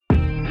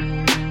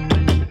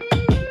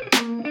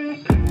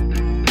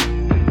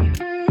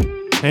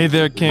Hey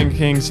there, King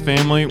Kings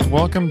family.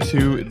 Welcome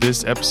to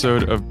this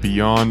episode of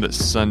Beyond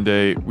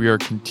Sunday. We are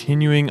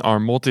continuing our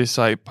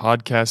Multisite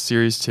podcast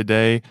series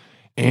today,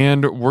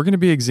 and we're going to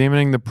be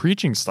examining the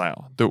preaching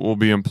style that will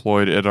be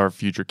employed at our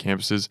future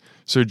campuses.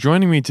 So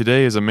joining me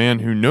today is a man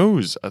who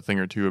knows a thing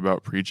or two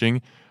about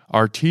preaching,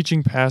 our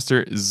teaching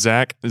pastor,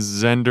 Zach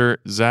Zender.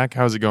 Zach,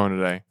 how's it going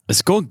today?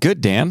 It's going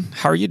good, Dan.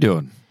 How are you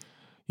doing?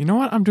 You know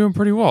what? I'm doing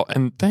pretty well,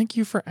 and thank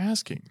you for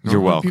asking.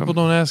 You're welcome. People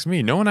don't ask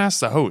me. No one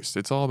asks the host.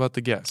 It's all about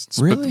the guests.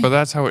 Really? But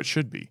that's how it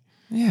should be.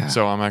 Yeah.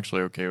 So I'm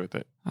actually okay with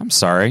it. I'm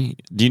sorry.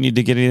 Do you need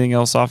to get anything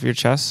else off your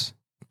chest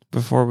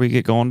before we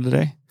get going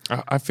today?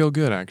 I feel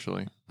good,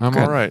 actually. I'm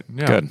Good. all right.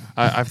 Yeah. Good.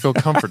 I feel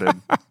comforted.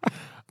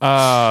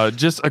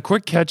 Just a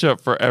quick catch-up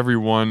for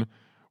everyone.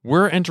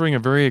 We're entering a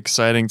very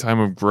exciting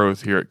time of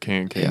growth here at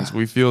King Kings. Yeah.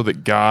 We feel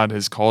that God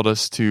has called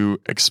us to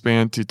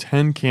expand to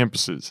 10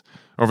 campuses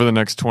over the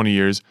next 20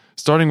 years,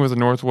 starting with the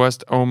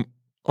Northwest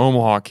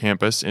Omaha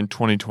campus in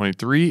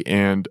 2023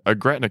 and a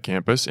Gretna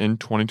campus in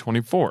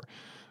 2024.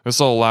 This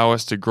will allow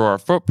us to grow our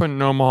footprint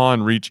in Omaha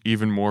and reach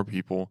even more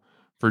people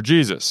for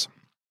Jesus.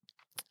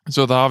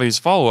 So the obvious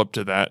follow-up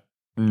to that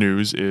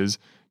news is,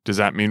 does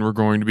that mean we're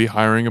going to be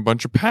hiring a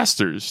bunch of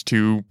pastors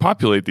to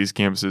populate these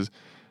campuses?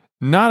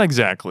 Not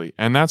exactly,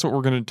 and that's what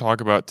we're going to talk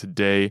about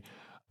today.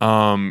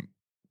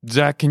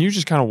 Zach, can you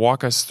just kind of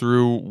walk us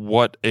through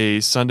what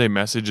a Sunday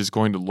message is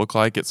going to look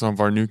like at some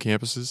of our new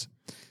campuses?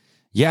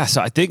 Yeah,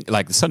 so I think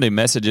like the Sunday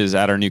messages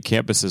at our new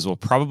campuses will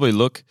probably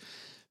look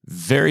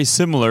very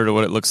similar to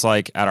what it looks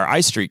like at our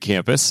I Street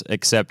campus,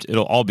 except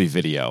it'll all be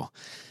video.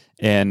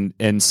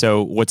 And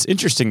so what's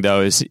interesting though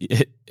is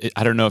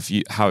I don't know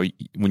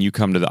when you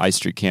come to the I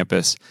Street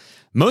campus,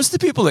 most of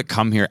the people that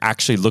come here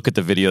actually look at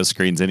the video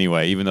screens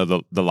anyway, even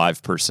though the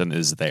live person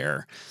is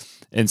there.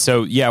 And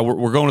so yeah,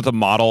 we're going with a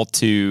model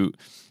to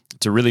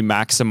really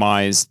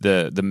maximize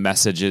the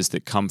messages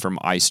that come from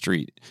I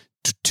Street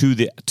to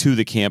the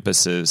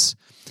campuses.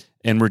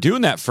 And we're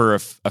doing that for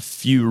a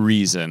few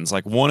reasons.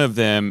 Like one of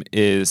them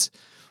is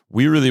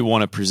we really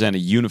want to present a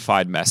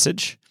unified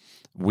message.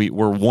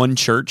 We're one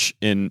church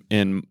in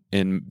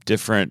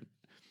different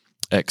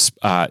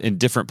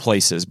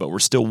places, but we're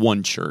still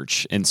one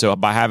church. And so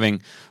by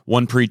having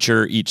one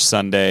preacher each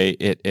Sunday,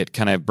 it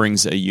kind of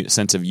brings a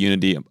sense of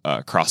unity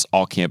across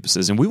all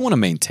campuses. And we want to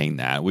maintain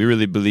that. We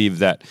really believe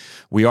that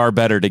we are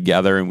better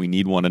together and we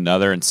need one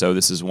another. And so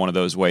this is one of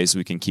those ways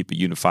we can keep a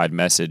unified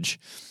message.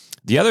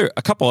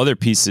 A couple other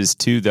pieces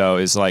too, though,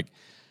 is like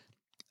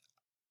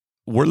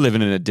we're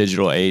living in a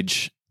digital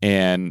age.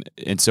 And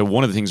so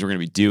one of the things we're going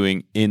to be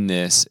doing in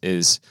this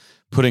is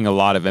putting a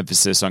lot of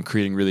emphasis on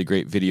creating really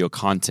great video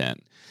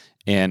content.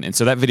 And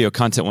so that video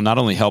content will not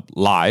only help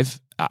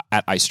live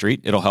at I Street,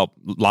 it'll help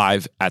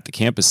live at the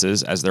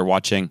campuses as they're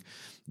watching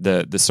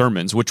the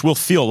sermons, which will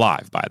feel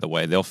live, by the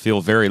way. They'll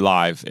feel very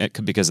live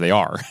because they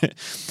are.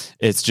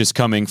 It's just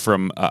coming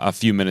from a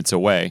few minutes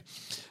away.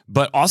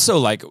 But also,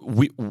 like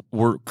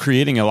we're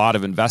creating a lot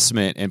of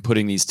investment in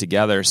putting these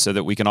together so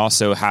that we can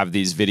also have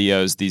these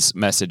videos, these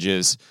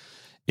messages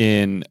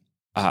in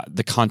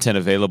the content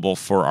available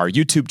for our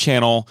YouTube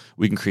channel.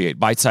 We can create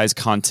bite-sized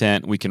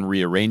content. We can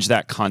rearrange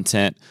that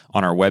content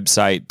on our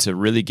website to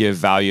really give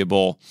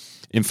valuable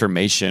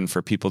information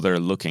for people that are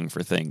looking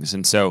for things.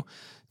 And so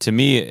to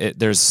me,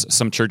 there's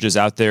some churches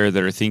out there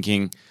that are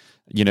thinking,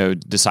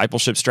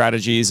 discipleship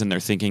strategies, and they're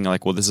thinking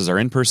like, well, this is our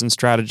in-person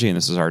strategy and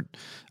this is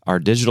our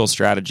digital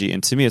strategy.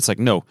 And to me, it's like,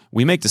 no,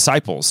 we make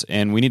disciples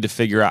and we need to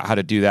figure out how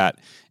to do that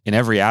in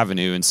every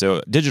avenue. And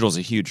so digital is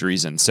a huge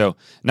reason. So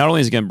not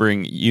only is it going to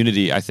bring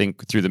unity, I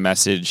think, through the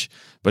message,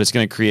 but it's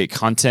going to create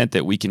content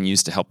that we can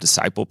use to help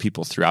disciple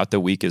people throughout the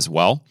week as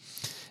well.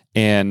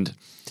 And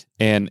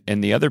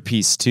the other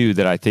piece too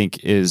that I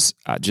think is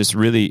just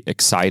really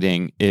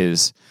exciting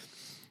is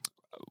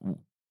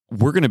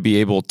we're going to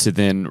be able to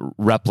then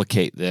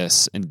replicate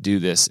this and do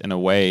this in a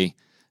way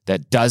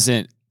that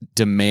doesn't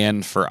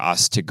demand for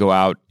us to go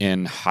out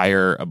and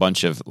hire a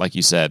bunch of, like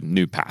you said,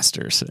 new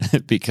pastors,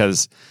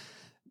 because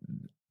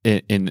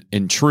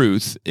in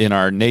truth, in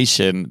our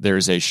nation,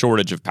 there's a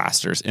shortage of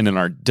pastors, and in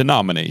our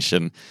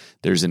denomination,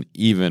 there's an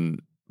even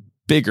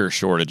bigger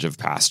shortage of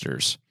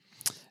pastors.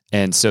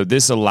 And so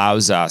this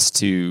allows us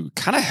to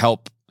kind of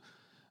help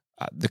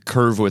the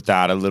curve with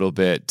that a little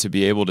bit, to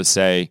be able to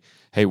say,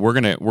 hey, we're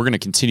gonna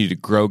continue to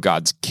grow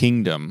God's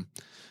kingdom,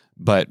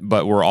 but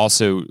we're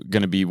also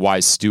gonna be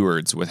wise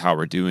stewards with how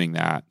we're doing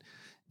that,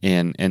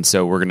 and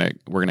so we're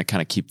gonna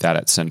kind of keep that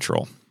at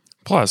central.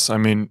 Plus, I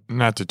mean,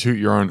 not to toot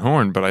your own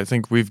horn, but I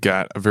think we've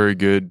got a very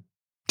good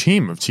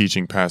team of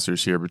teaching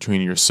pastors here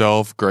between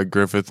yourself, Greg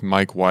Griffith,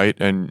 Mike White,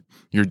 and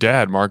your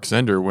dad, Mark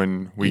Zender,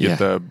 when we get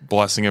the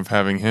blessing of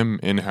having him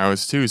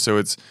in-house too. So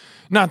it's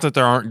not that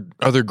there aren't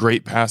other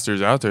great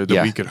pastors out there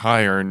that we could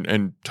hire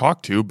and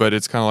talk to, but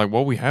it's kind of like,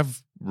 well, we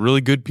have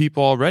really good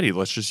people already.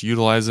 Let's just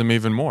utilize them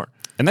even more.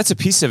 And that's a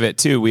piece of it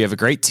too. We have a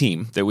great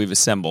team that we've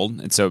assembled,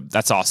 and so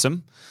that's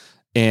awesome.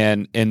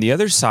 And the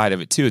other side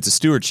of it too, it's a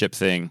stewardship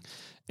thing.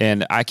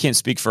 And I can't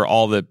speak for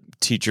all the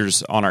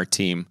teachers on our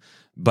team,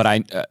 but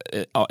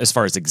as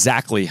far as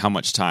exactly how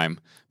much time,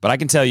 but I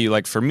can tell you,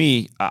 like for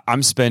me,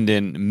 I'm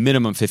spending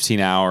minimum 15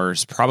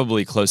 hours,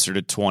 probably closer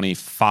to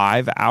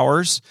 25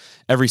 hours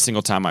every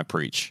single time I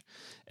preach.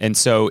 And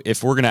so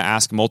if we're going to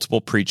ask multiple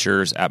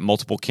preachers at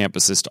multiple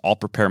campuses to all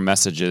prepare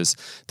messages,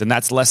 then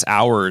that's less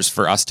hours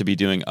for us to be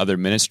doing other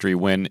ministry,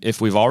 when if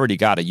we've already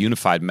got a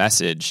unified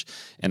message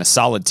and a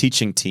solid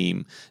teaching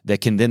team that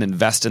can then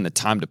invest in the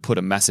time to put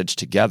a message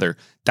together,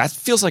 that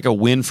feels like a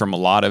win from a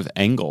lot of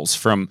angles,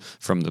 from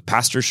the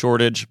pastor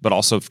shortage, but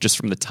also just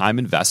from the time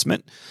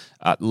investment.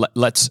 And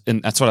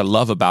that's what I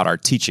love about our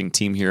teaching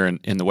team here,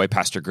 and the way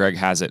Pastor Greg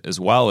has it as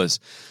well, is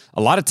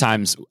a lot of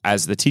times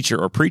as the teacher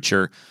or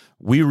preacher,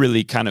 we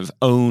really kind of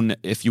own,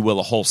 if you will,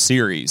 a whole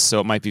series. So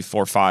it might be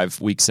 4 or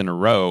 5 weeks in a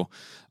row,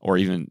 or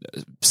even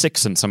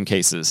 6 in some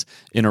cases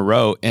in a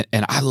row.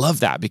 And I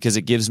love that, because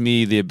it gives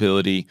me the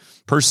ability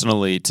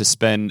personally to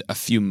spend a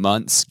few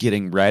months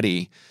getting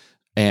ready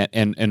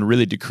and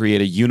really to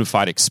create a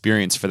unified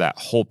experience for that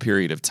whole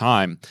period of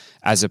time,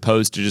 as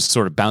opposed to just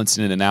sort of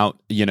bouncing in and out,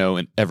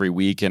 every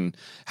week, and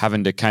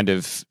having to kind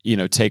of,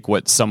 take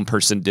what some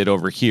person did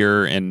over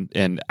here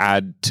and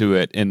add to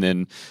it, and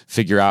then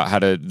figure out how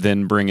to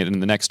then bring it in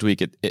the next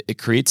week. It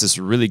creates this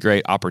really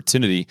great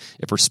opportunity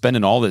if we're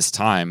spending all this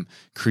time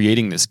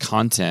creating this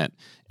content,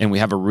 and we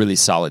have a really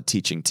solid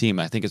teaching team.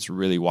 I think it's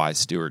really wise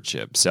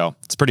stewardship. So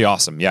it's pretty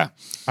awesome. Yeah.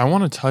 I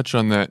want to touch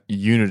on that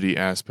unity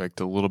aspect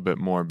a little bit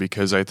more,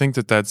 because I think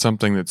that that's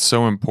something that's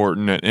so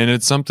important, and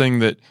it's something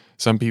that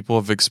some people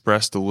have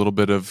expressed a little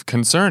bit of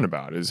concern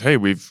about, is, hey,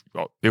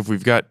 if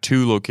we've got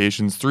 2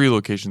 locations, 3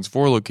 locations,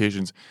 4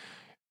 locations,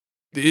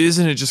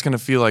 isn't it just going to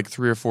feel like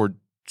 3 or 4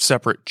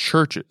 separate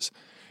churches?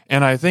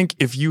 And I think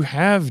if you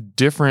have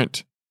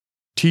different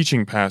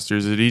teaching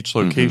pastors at each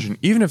location,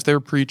 even if they're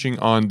preaching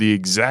on the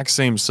exact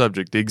same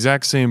subject, the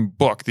exact same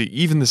book,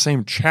 even the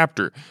same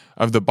chapter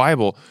of the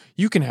Bible,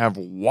 you can have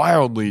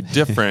wildly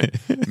different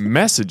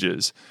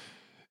messages.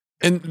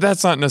 And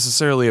that's not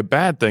necessarily a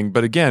bad thing,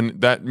 but again,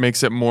 that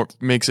makes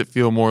it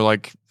feel more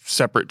like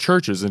separate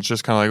churches. It's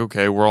just kind of like,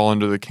 okay, we're all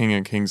under the King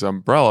and King's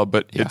umbrella,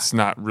 but it's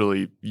not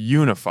really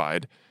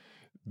unified.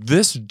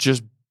 This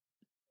just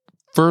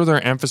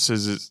further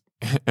emphasizes,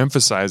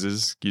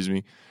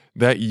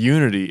 that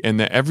unity, and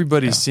that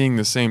everybody's seeing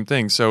the same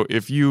thing. So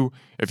if you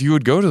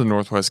would go to the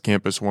Northwest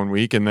campus one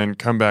week and then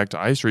come back to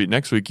I Street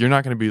next week, you're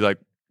not going to be like,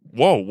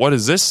 whoa, what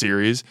is this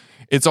series?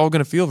 It's all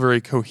going to feel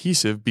very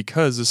cohesive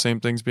because the same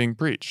thing's being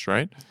preached,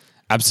 right?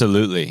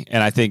 Absolutely.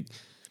 And I think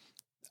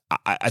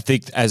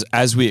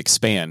as we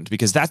expand,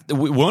 because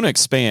we want to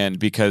expand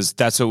because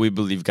that's what we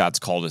believe God's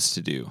called us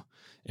to do.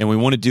 And we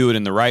want to do it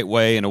in the right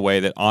way, in a way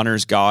that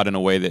honors God, in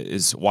a way that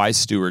is wise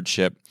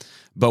stewardship.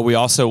 But we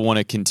also want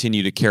to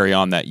continue to carry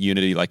on that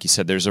unity. Like you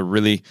said, there's a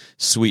really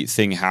sweet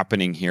thing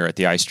happening here at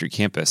the I Street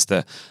campus.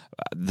 The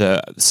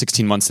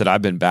 16 months that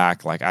I've been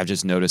back, like I've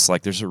just noticed,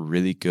 like there's a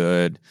really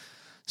good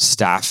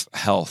staff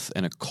health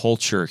and a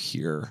culture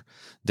here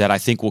that I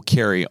think will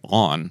carry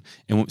on.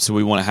 And so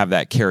we want to have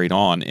that carried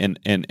on.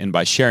 And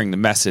by sharing the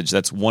message,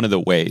 that's one of the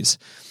ways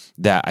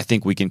that I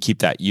think we can keep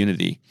that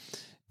unity.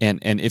 And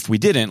if we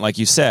didn't, like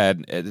you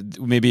said,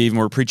 maybe even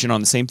we're preaching on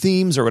the same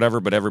themes or whatever,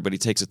 but everybody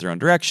takes it their own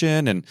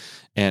direction.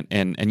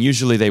 And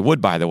usually they would,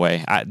 by the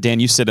way.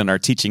 Dan, you sit in our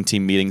teaching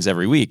team meetings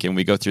every week, and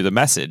we go through the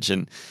message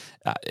and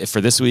for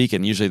this week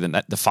and usually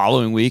the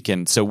following week.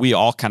 And so we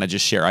all kind of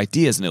just share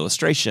ideas and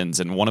illustrations,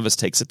 and one of us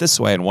takes it this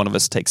way and one of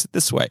us takes it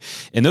this way.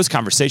 And those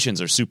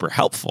conversations are super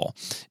helpful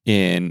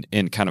in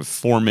kind of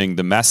forming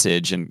the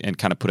message and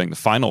kind of putting the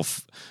final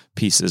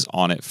pieces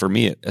on it, for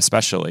me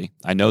especially.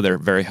 I know they're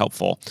very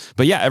helpful.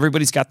 But yeah,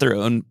 everybody's got their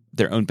own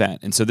bent.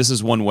 And so this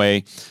is one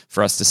way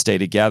for us to stay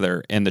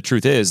together. And the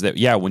truth is that,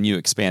 when you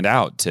expand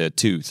out to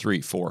 2,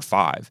 3, 4,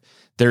 5,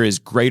 there is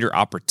greater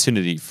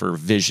opportunity for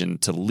vision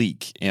to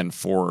leak and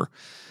for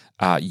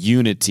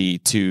unity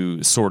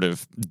to sort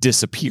of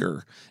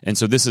disappear. And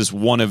so this is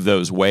one of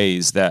those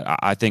ways that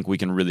I think we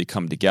can really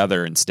come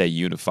together and stay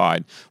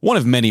unified. One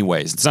of many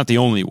ways. It's not the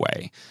only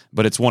way,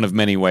 but it's one of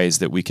many ways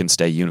that we can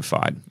stay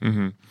unified.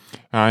 Mm-hmm.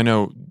 I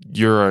know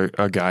you're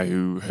a guy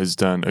who has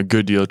done a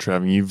good deal of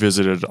traveling. You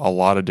visited a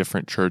lot of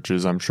different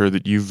churches. I'm sure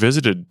that you've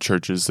visited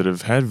churches that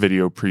have had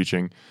video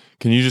preaching.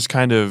 Can you just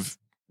kind of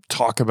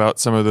talk about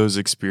some of those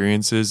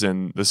experiences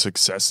and the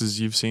successes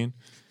you've seen?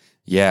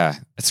 Yeah,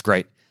 that's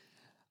great.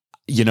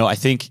 I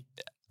think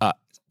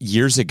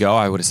years ago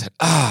I would have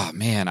said,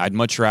 man, I'd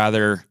much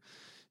rather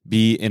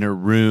be in a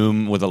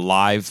room with a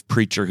live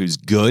preacher who's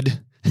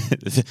good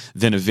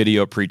than a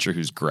video preacher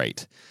who's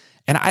great.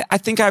 And I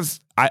think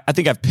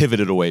I've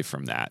pivoted away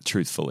from that,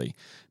 truthfully,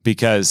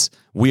 because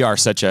we are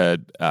such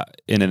in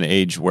an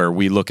age where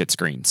we look at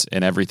screens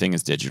and everything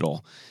is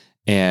digital.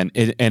 And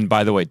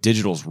by the way,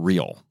 digital's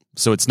real.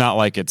 So it's not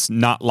like it's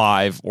not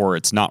live or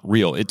it's not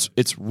real. It's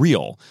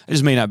real. It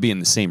just may not be in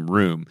the same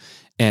room.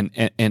 And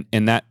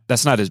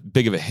that's not as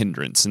big of a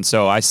hindrance. And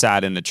so I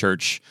sat in a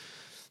church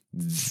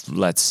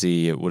let's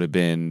see, it would have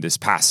been this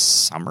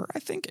past summer, I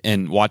think,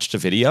 and watched a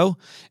video.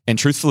 And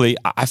truthfully,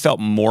 I felt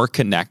more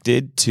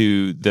connected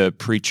to the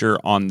preacher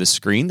on the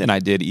screen than I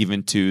did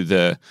even to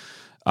the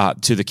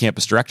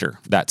campus director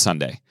that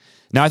Sunday.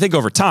 Now, I think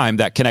over time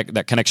that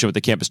connection with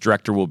the campus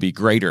director will be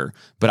greater,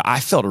 but I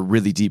felt a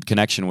really deep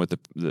connection with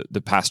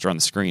the pastor on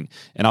the screen.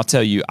 And I'll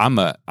tell you, I'm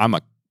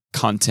a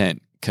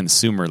content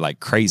consumer like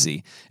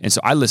crazy, and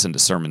so I listen to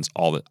sermons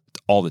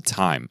all the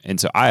time, and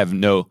so I have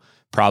no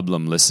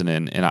problem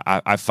listening, and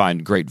I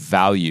find great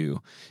value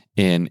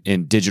in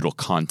digital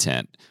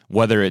content,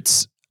 whether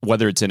it's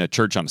in a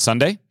church on a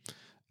Sunday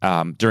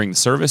during the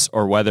service,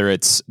 or whether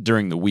it's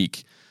during the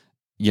week,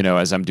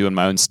 as I'm doing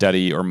my own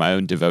study or my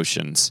own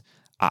devotions.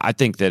 I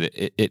think that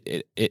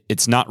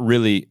it's not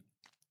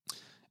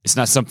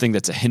something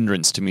that's a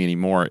hindrance to me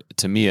anymore.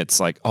 To me, it's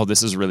like, oh,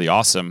 this is really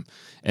awesome,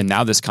 and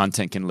now this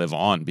content can live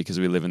on because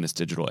we live in this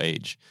digital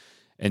age.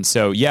 And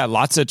so, yeah,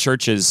 lots of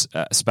churches,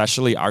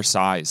 especially our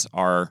size,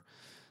 are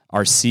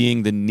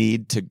seeing the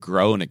need to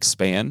grow and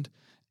expand,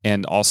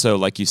 and also,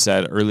 like you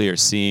said earlier,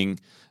 seeing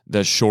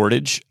the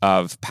shortage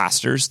of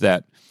pastors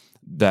that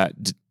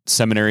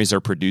seminaries are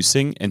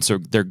producing, and so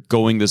they're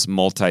going this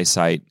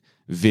multi-site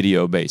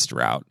video-based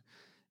route.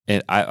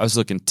 And I was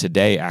looking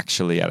today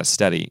actually at a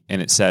study,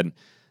 and it said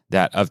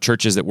that of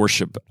churches that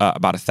worship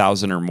about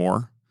 1,000 or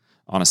more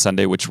on a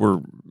Sunday, which we're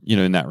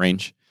in that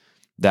range,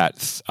 that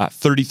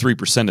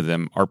 33% of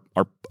them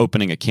are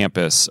opening a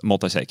campus,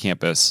 multi-site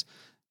campus,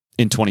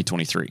 in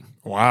 2023.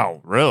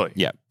 Wow, really?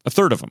 Yeah, a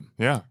third of them.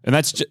 Yeah, and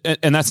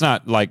that's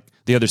not like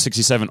the other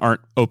 67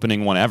 aren't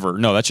opening one ever.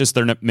 No, that's just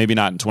they're maybe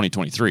not in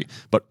 2023,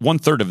 but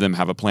 1/3 of them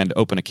have a plan to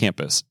open a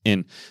campus.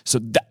 So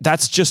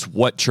that's just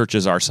what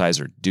churches our size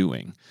are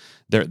doing.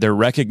 They're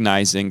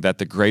recognizing that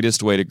the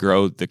greatest way to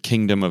grow the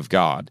kingdom of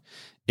God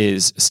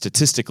is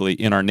statistically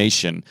in our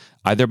nation,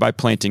 either by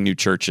planting new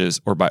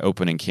churches or by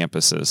opening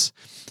campuses.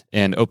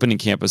 And opening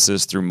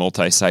campuses through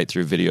multi-site,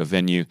 through video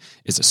venue,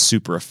 is a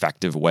super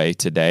effective way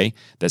today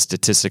that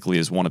statistically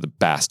is one of the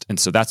best. And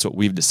so that's what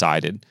we've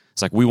decided.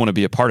 It's like we want to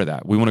be a part of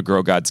that. We want to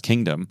grow God's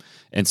kingdom.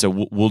 And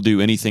so we'll do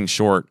anything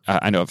short.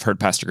 I know I've heard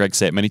Pastor Greg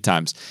say it many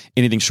times,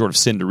 anything short of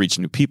sin to reach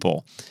new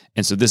people.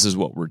 And so this is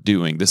what we're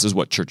doing. This is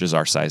what churches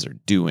our size are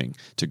doing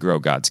to grow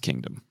God's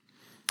kingdom.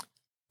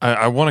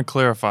 I want to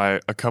clarify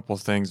a couple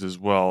things as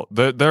well.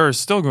 There are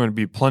still going to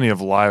be plenty of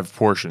live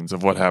portions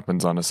of what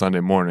happens on a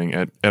Sunday morning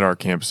at our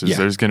campuses. Yeah.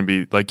 There's going to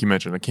be, like you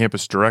mentioned, a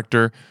campus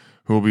director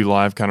who will be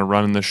live kind of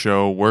running the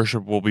show.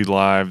 Worship will be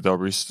live.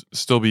 There'll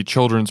still be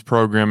children's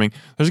programming.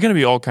 There's going to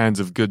be all kinds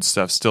of good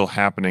stuff still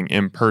happening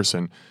in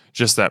person.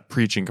 Just that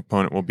preaching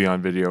component will be on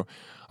video.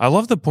 I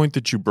love the point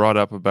that you brought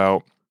up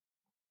about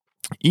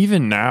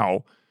even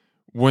now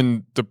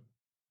when the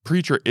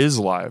preacher is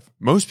live,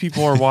 most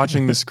people are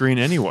watching the screen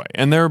anyway,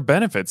 and there are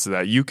benefits to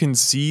that. You can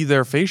see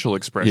their facial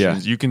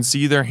expressions. You can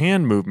see their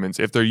hand movements.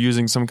 If they're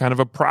using some kind of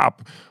a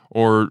prop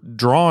or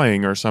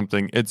drawing or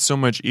something, it's so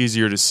much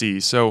easier to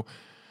see. So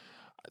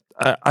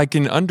I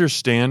can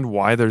understand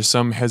why there's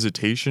some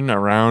hesitation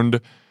around,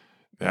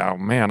 oh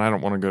man, I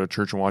don't want to go to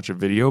church and watch a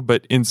video,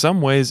 but in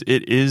some ways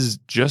it is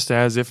just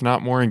as, if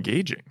not more,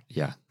 engaging.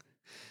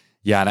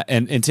 Yeah,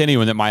 and to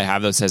anyone that might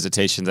have those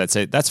hesitations, I'd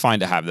say that's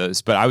fine to have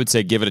those, but I would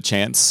say give it a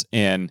chance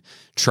and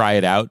try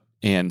it out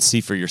and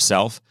see for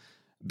yourself,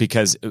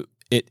 because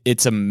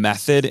it's a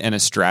method and a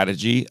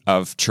strategy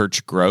of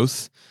church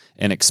growth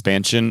and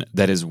expansion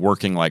that is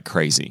working like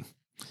crazy.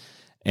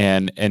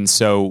 And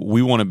so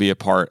we want to be a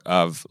part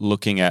of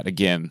looking at,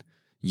 again,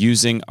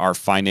 using our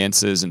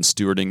finances and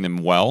stewarding them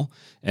well,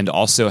 and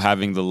also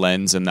having the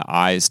lens and the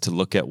eyes to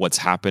look at what's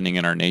happening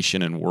in our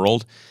nation and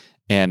world,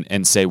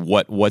 and say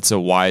what's a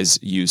wise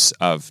use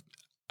of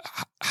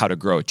how to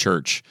grow a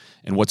church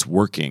and what's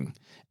working,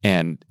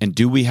 and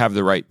do we have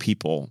the right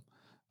people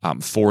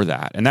for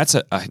that? And that's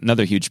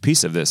another huge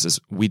piece of this is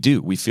we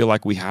feel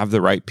like we have the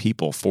right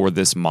people for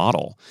this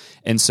model.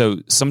 And so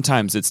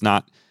sometimes it's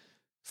not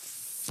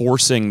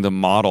forcing the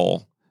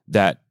model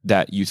that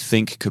you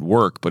think could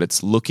work, but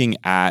it's looking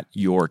at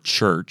your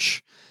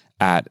church,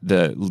 at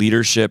the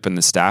leadership and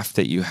the staff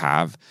that you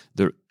have,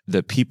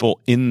 the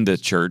people in the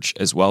church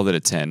as well that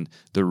attend,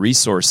 the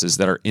resources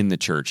that are in the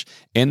church,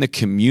 and the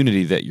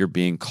community that you're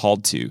being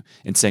called to,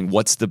 and saying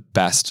what's the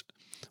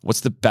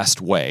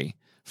best way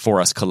for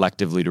us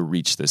collectively to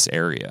reach this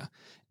area.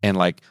 And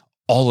like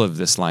all of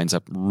this lines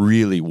up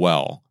really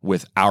well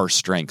with our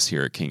strengths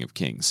here at King of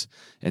Kings.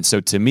 And so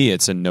to me,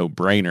 it's a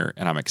no-brainer,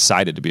 and I'm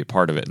excited to be a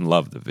part of it and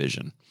love the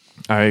vision.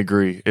 I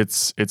agree.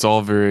 It's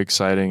all very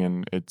exciting,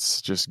 and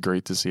it's just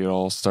great to see it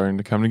all starting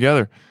to come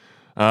together.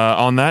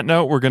 On that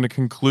note, we're going to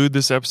conclude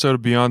this episode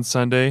of Beyond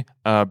Sunday.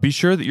 Be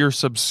sure that you're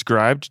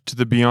subscribed to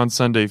the Beyond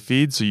Sunday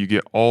feed so you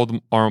get all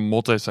our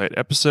multi-site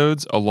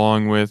episodes,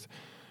 along with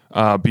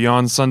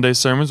Beyond Sunday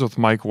Sermons with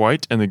Mike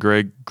White and the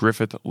Greg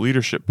Griffith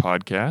Leadership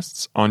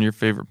podcasts on your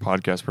favorite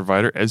podcast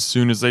provider as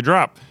soon as they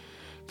drop.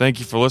 Thank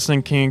you for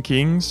listening, King and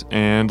Kings,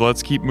 and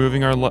let's keep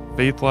moving our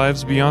faith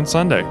lives beyond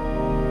Sunday.